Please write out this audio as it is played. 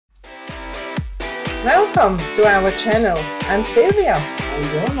Welcome to our channel. I'm Silvia. I'm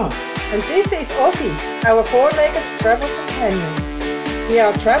Werner. And this is Ozzy, our four-legged travel companion. We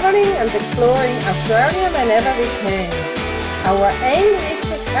are traveling and exploring Australia whenever we can. Our aim is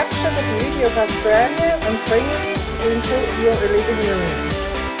to capture the beauty of Australia and bring it into your living room.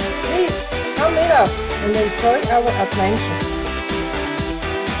 Please come with us and enjoy our adventures.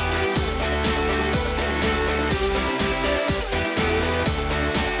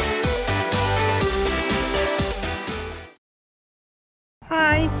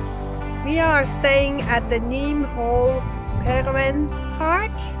 Hi, we are staying at the Neem Caravan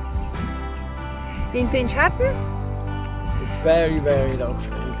Park in Finch, Hatton. It's very, very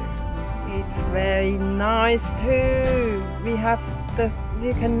dog-friendly. It's very nice too.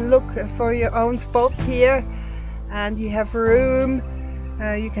 You can look for your own spot here, and you have room.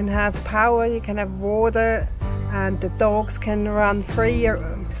 You can have power, you can have water, and the dogs can run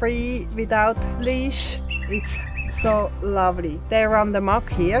free without leash. It's so lovely. They run the muck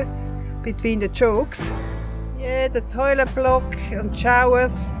here between the chokes. Yeah, the toilet block and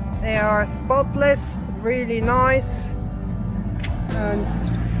showers, they are spotless, really nice. And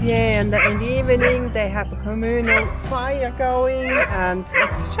yeah, and in the evening they have a communal fire going, and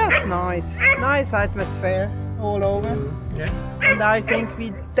it's just nice atmosphere all over. Yeah. And I think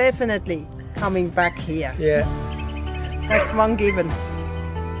we definitely coming back here. Yeah. That's one given.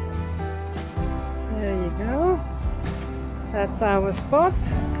 There you go. That's our spot.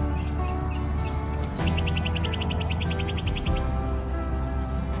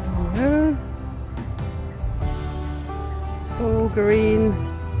 All green.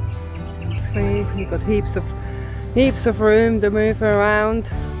 We've got heaps of room to move around.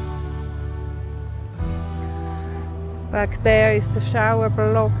 Back there is the shower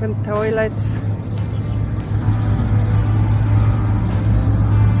block and toilets.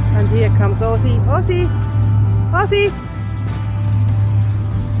 And here comes Ozzy. Ozzy! Ozzy!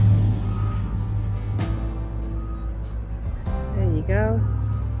 There you go.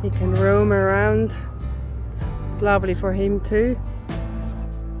 He can roam around. It's lovely for him too.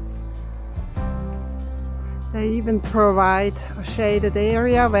 They even provide a shaded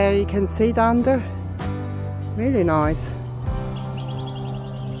area where you can sit under. Really nice.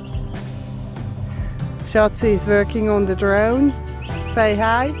 Schatzi is working on the drone. Say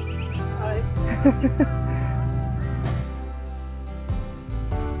hi. Hi.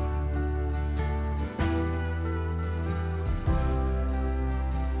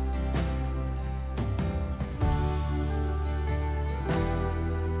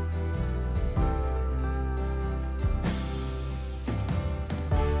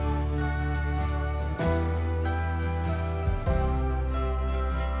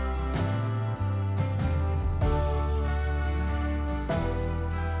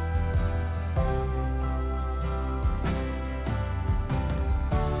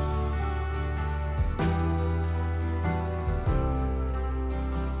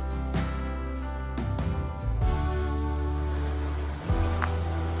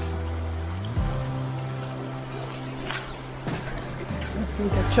 I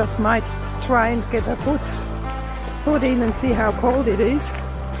think I just might try and get a foot in and see how cold it is.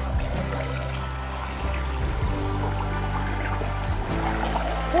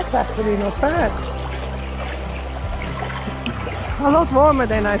 That's actually not bad. It's a lot warmer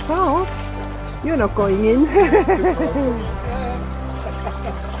than I thought. You're not going in.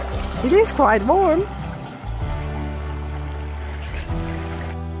 It is quite warm.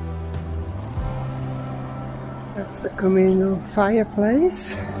 That's the communal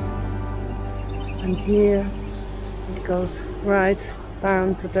fireplace, and here it goes right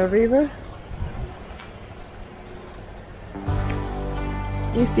down to the river.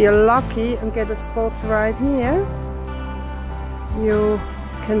 If you're lucky and get a spot right here, you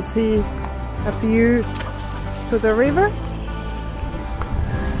can see a view to the river,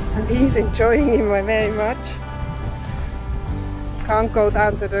 and he's enjoying it very much. Can't go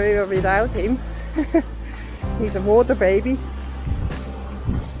down to the river without him. He's a water baby.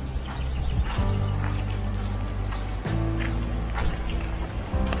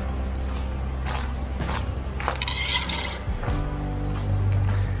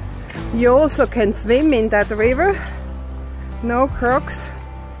 You also can swim in that river. No crocs.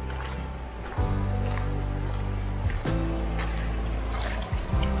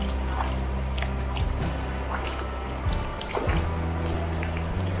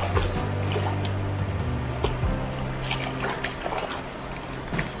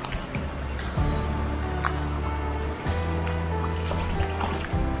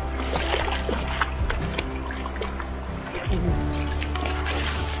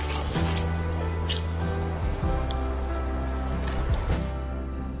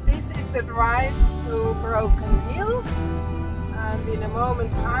 the drive to Broken Hill, and in a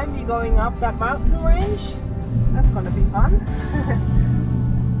moment time we're going up that mountain range. That's gonna be fun.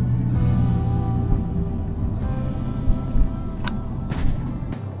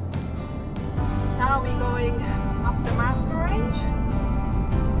 Now we're going up the mountain range.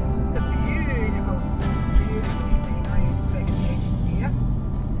 It's a beautiful scenery and vegetation here.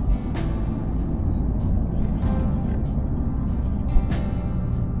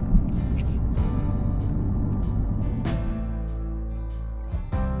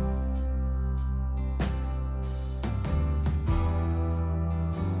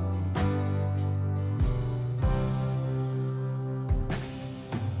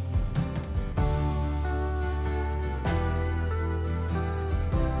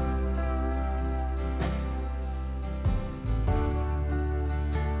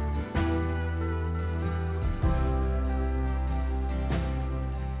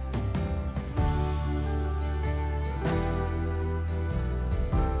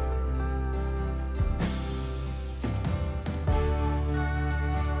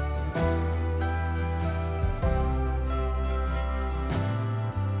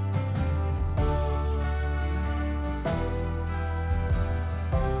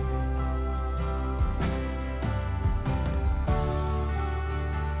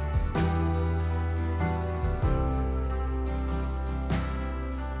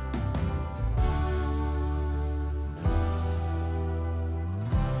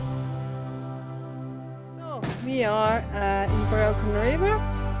 We are in Broken River,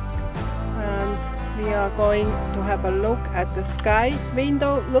 and we are going to have a look at the sky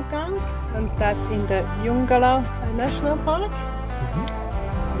window lookout, and that's in the Jungala National Park.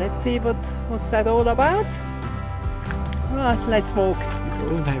 Let's see what's that all about. Right, let's walk.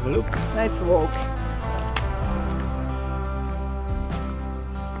 Go and have a look. Let's walk.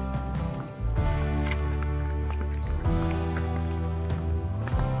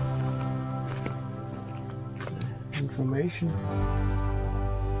 Information.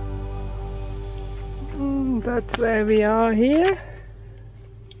 That's where we are here.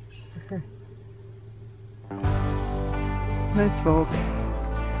 Let's walk.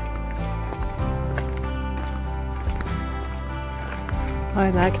 I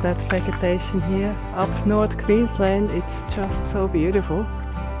like that vegetation here. Up North Queensland, it's just so beautiful.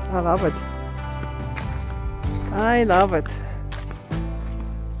 I love it. I love it.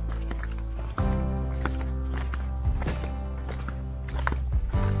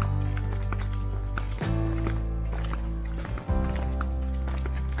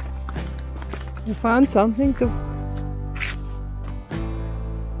 You found something to...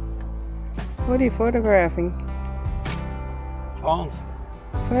 What are you photographing? Ferns.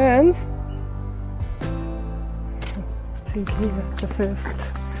 Ferns? I think here the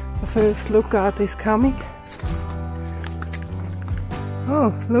first lookout is coming.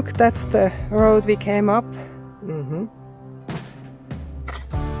 Oh, look, that's the road we came up. And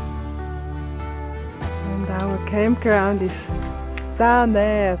our campground is down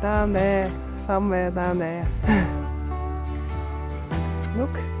there, somewhere down there.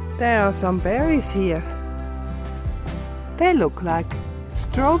 Look, there are some berries here. They look like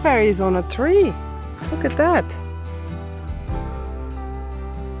strawberries on a tree. Look at that.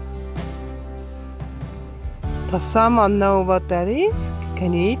 Does someone know what that is?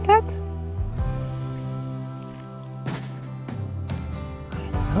 Can you eat that? I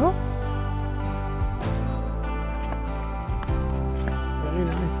don't know. Very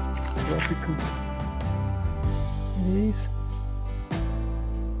nice. Tropical. It is.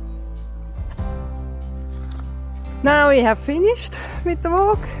 Now we have finished with the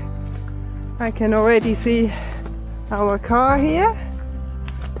walk. I can already see our car here.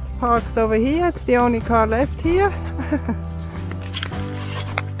 It's parked over here. It's the only car left here.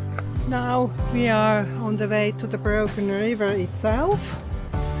 Now we are on the way to the Broken River itself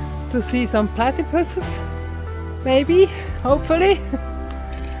to see some platypuses. Maybe, hopefully.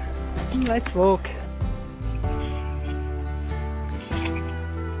 Let's walk.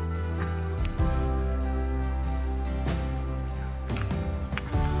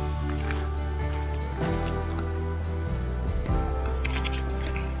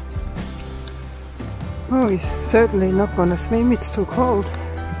 Oh, he's certainly not going to swim, it's too cold. I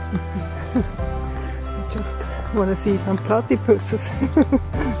just want to see some platypuses.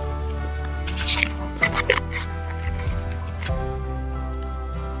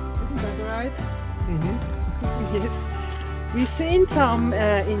 Isn't that right? Yes. We've seen some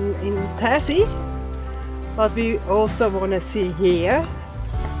in Tassie, but we also want to see here.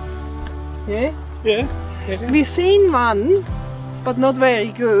 Yeah? Yeah. We've seen one, but not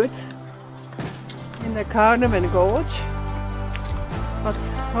very good. in the Caravan gorge, but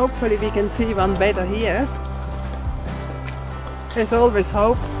hopefully we can see one better here. There's always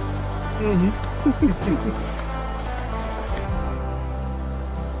hope.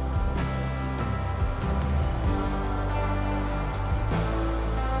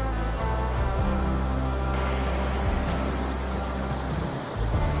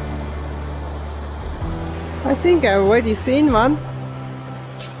 I think I've already seen one,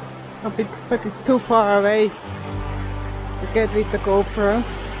 but it's too far away to get with the GoPro.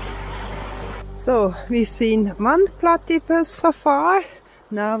 So we've seen one platypus so far,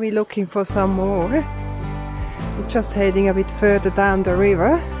 now we're looking for some more. We're just heading a bit further down the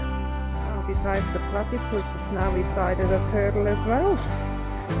river. Oh, besides the platypuses, now we sighted a turtle as well.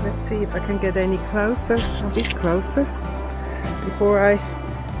 Let's see if I can get any closer, a bit closer, before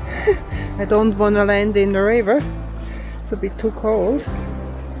I don't want to land in the river. It's a bit too cold.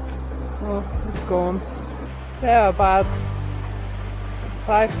 Oh, it's gone. There are about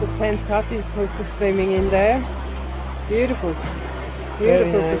 5 to 10 platypuses swimming in there. Beautiful.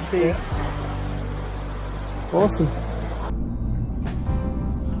 Beautiful to see. Yeah. Awesome.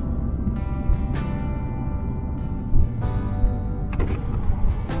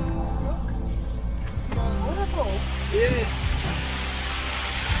 Look, small waterfall. Yeah.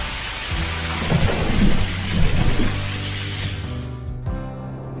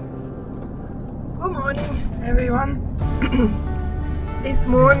 Good morning, everyone. This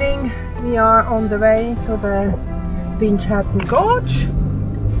morning we are on the way to the Finch Hatton gorge.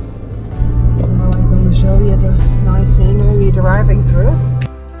 Now I'm going to show you the nice scenery we're driving through.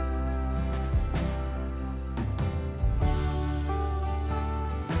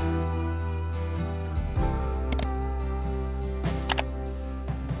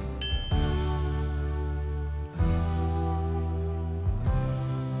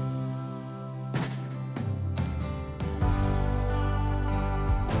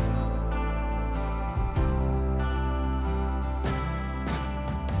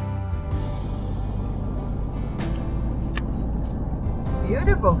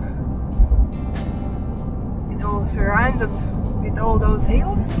 Beautiful, you know, surrounded with all those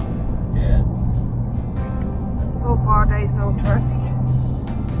hills. Yeah. So far there is no traffic.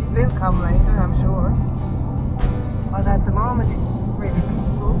 It will come later, I'm sure, but at the moment it's really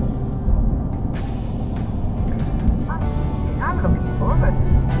peaceful. I'm looking forward to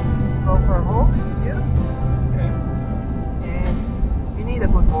go for a walk. You? Yeah. We need a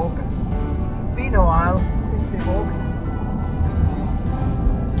good walker. It's been a while since we walked.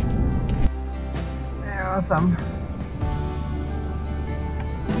 Some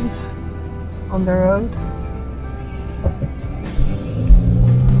beef on the road.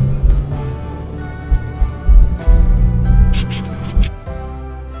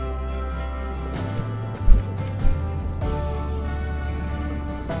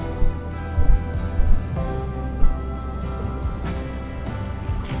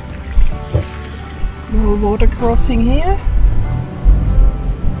 Small water crossing here.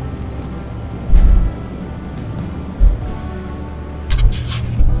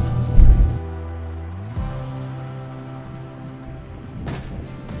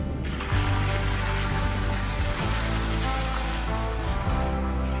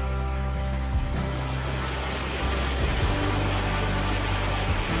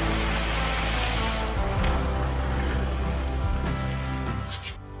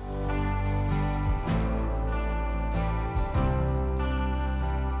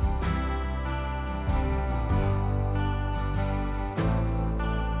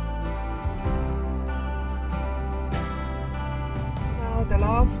 The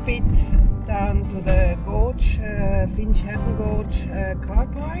last bit down to the gorge, Finch Hatton Gorge car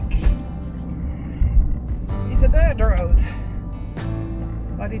park, is a dirt road,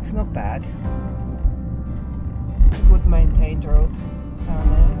 but it's not bad. It's a good maintained road down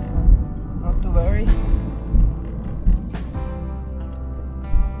there, so not to worry.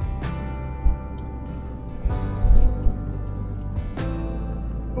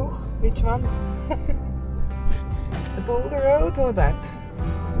 Which one? The boulder road or that?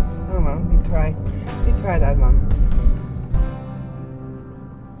 Oh well, we try that one.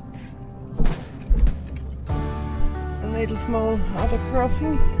 A little small other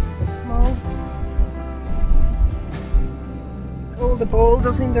crossing, small. All the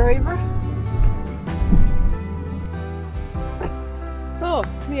boulders in the river. So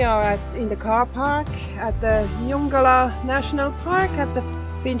we are in the car park at the Jungala National Park at the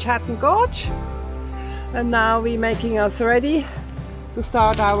Finch Hatton Gorge, and now we're making us ready to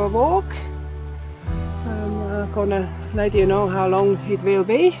start our walk. I'm gonna let you know how long it will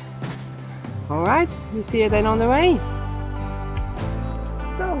be, Alright, we see you then on the way.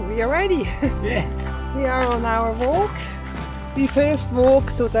 So, we are ready. Yeah. We are on our walk. We first walk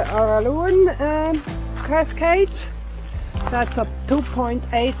to the Araluen Cascades. That's a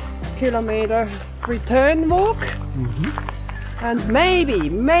 2.8 kilometer return walk. And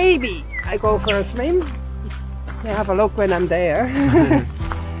maybe I go for a swim. I have a look when I'm there.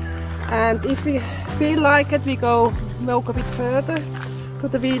 And if we feel like it, we go walk a bit further to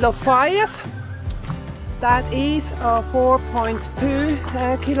the Wheel of Fires. That is a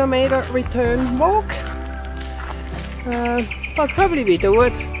 4.2 kilometer return walk. But probably we do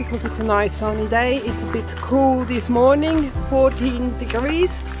it because it's a nice sunny day. It's a bit cool this morning, 14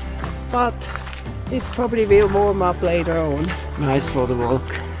 degrees, but it probably will warm up later on. Nice for the walk.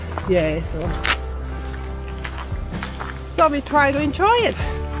 Yeah, so we try to enjoy it.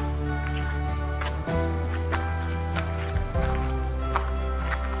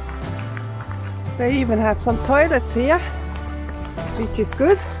 They even have some toilets here, which is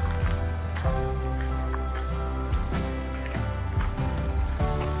good.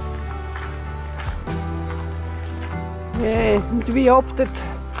 Yeah, and we opted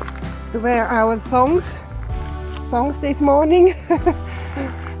to wear our thongs this morning.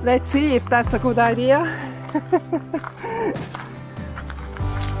 Let's see if that's a good idea.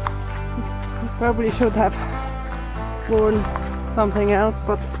 Probably should have worn something else,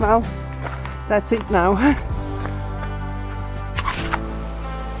 but well, that's it now.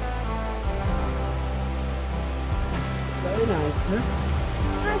 Very nice, huh?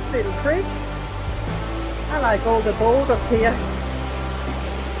 Nice little creek. I like all the boulders here.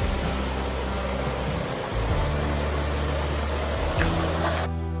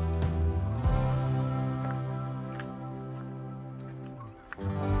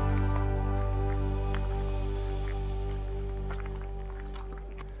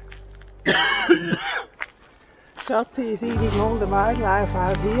 Schatzi is eating all the wildlife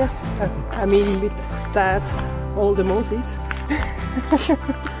out here. I mean with Dad, all the mozzies.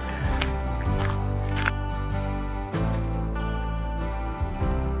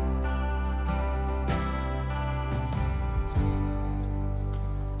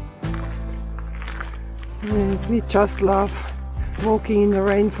 And we just love walking in the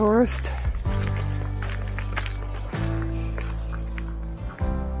rainforest.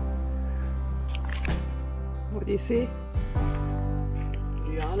 What do you see?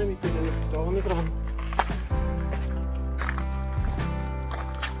 Liane mit den Dornen dran.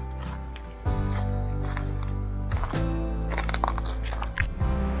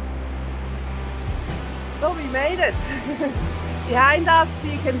 So we made it! Behind us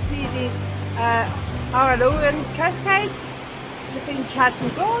you can see the Araluen Cascades, the Finch Hatton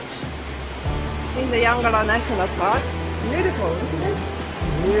Gorge in the Yangala National Park. Beautiful, isn't it?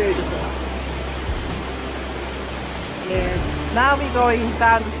 Beautiful. Yeah. Now we're going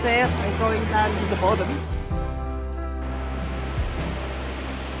down the stairs and going down to the bottom.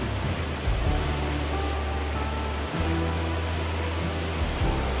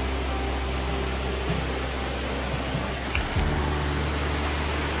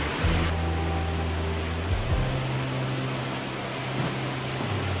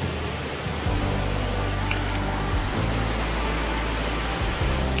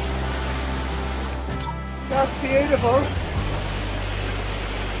 That's beautiful.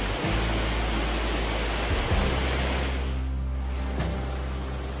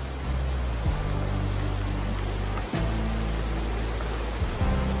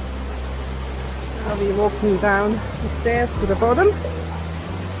 Now we're walking down the stairs to the bottom.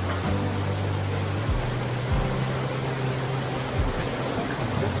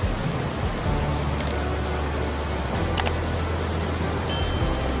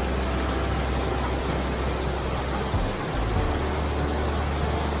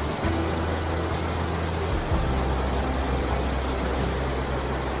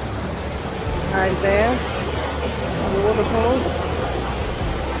 Right there, the waterfall.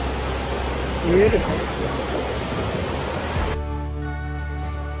 Beautiful.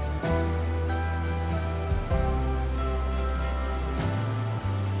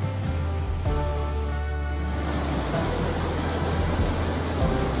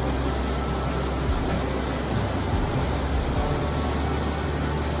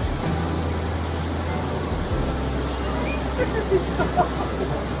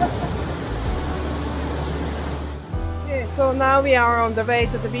 So now we are on the way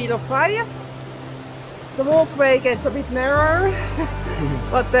to the Wheel of Fires. The walkway gets a bit narrower,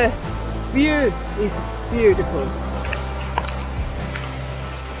 but the view is beautiful.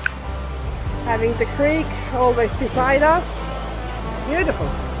 Having the creek always beside us, beautiful.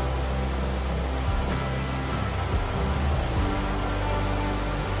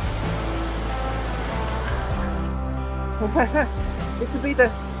 It's a bit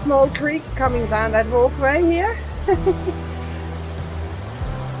a small creek coming down that walkway here.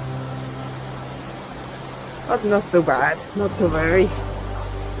 But not too bad, not to worry.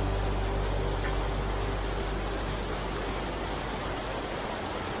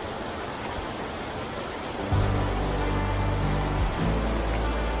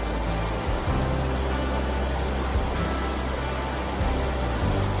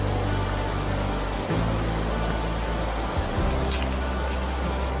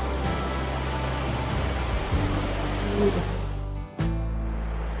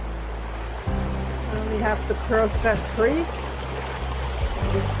 And we have to cross that creek.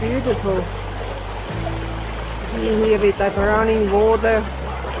 It's beautiful. You hear it, that running water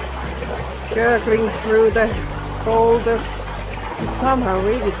gurgling through the boulders. It's somehow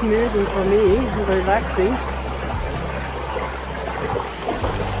really smoothing for me, relaxing.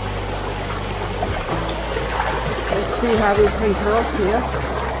 Let's see how we can cross here.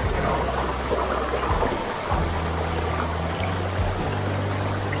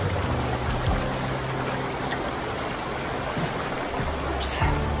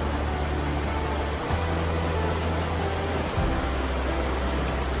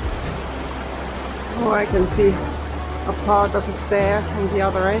 Oh, I can see a part of a stair on the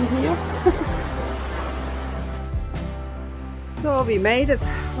other end here. So we made it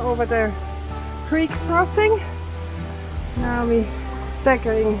over the creek crossing. Now we're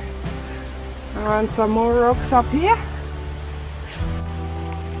staggering around some more rocks up here.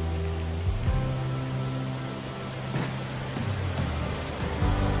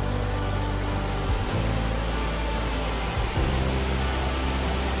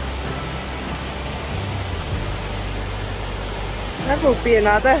 That would be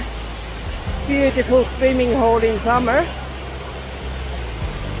another beautiful swimming hole in summer.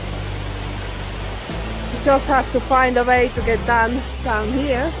 You just have to find a way to get down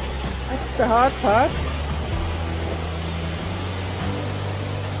here. That's the hard part.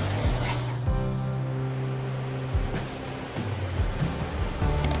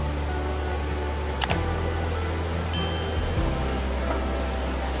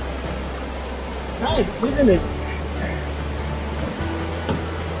 Nice, isn't it?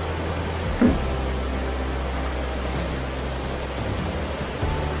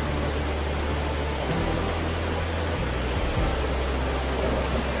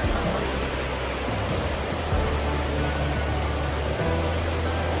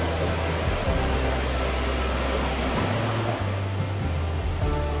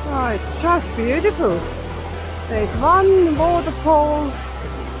 Oh, it's just beautiful. There's one waterfall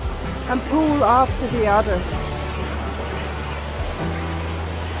and pool after the other.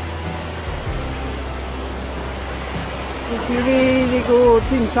 It's really good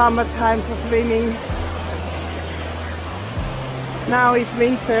in summertime for swimming. Now it's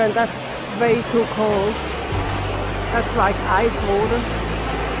winter and that's way too cold. That's like ice water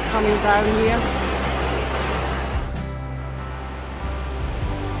coming down here.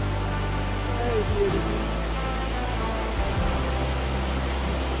 Very beautiful.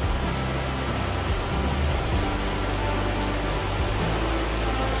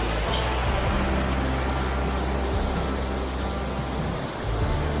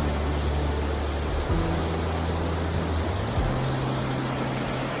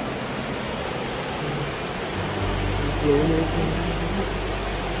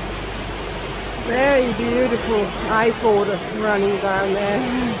 Very beautiful ice water running down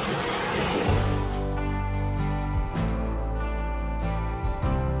there.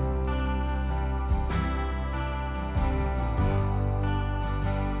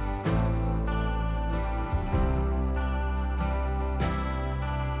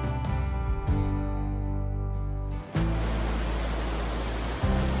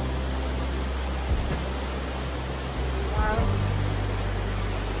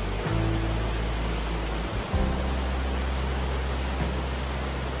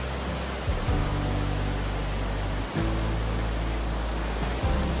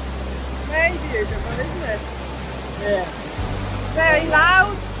 Very beautiful, isn't it? Yeah. Very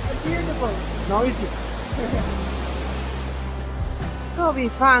loud and beautiful. Noisy. So we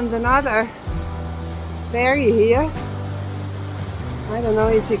found another berry here. I don't know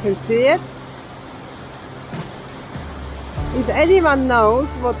if you can see it. If anyone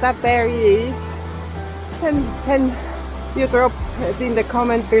knows what that berry is, then can you drop it in the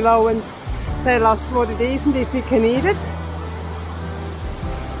comment below and tell us what it is and if we can eat it.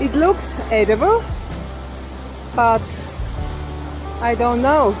 It looks edible, but I don't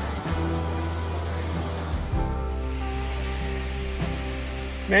know.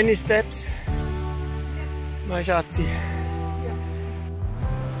 Many steps, mein Schatzi.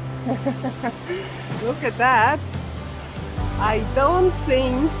 Look at that. I don't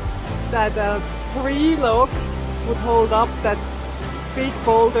think that a tree log would hold up that big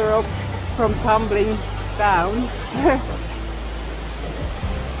boulder up from tumbling down.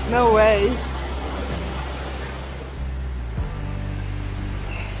 No way.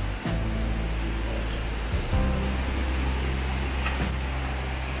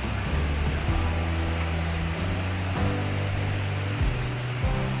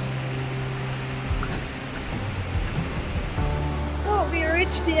 We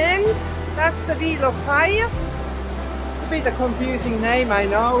reached the end. That's the Wheel of Fire. A bit a confusing name, I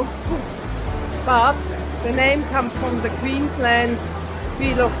know, but the name comes from the Queensland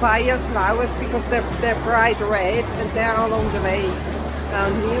Wheel of Fire flowers because they're bright red and they're along the way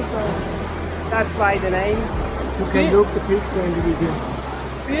down here, so that's why the name. You can look the picture in the video.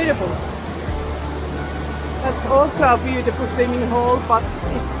 Beautiful. That's also a beautiful swimming hole, but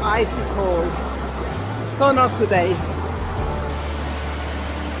it's icy cold, so not today.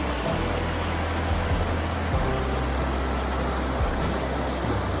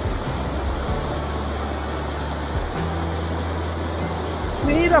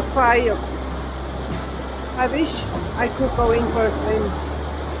 Wheel of Fires. I wish I could go in for a swim.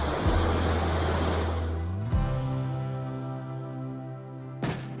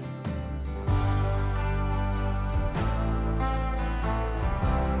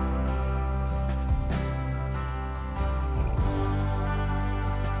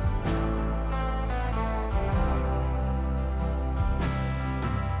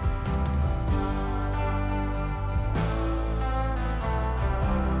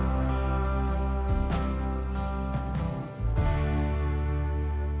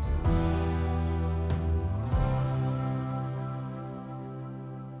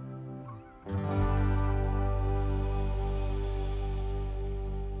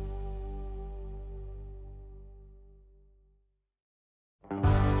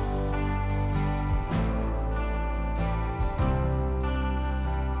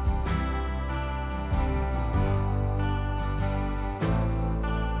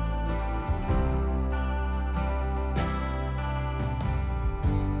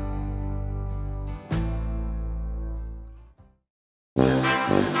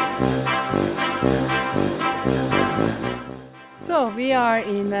 So we are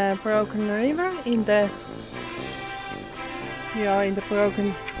in a broken river, we are in the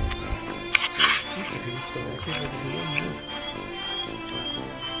broken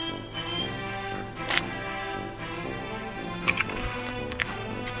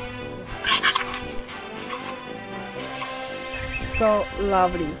so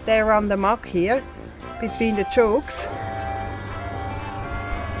lovely. They run the muck here between the chokes.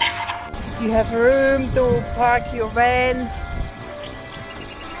 You have room to park your van.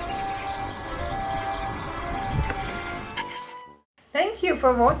 Thank you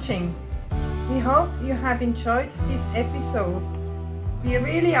for watching. We hope you have enjoyed this episode. We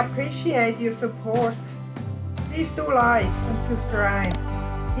really appreciate your support. Please do like and subscribe.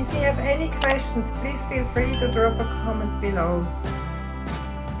 If you have any questions, please feel free to drop a comment below.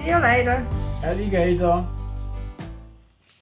 See you later. Alligator.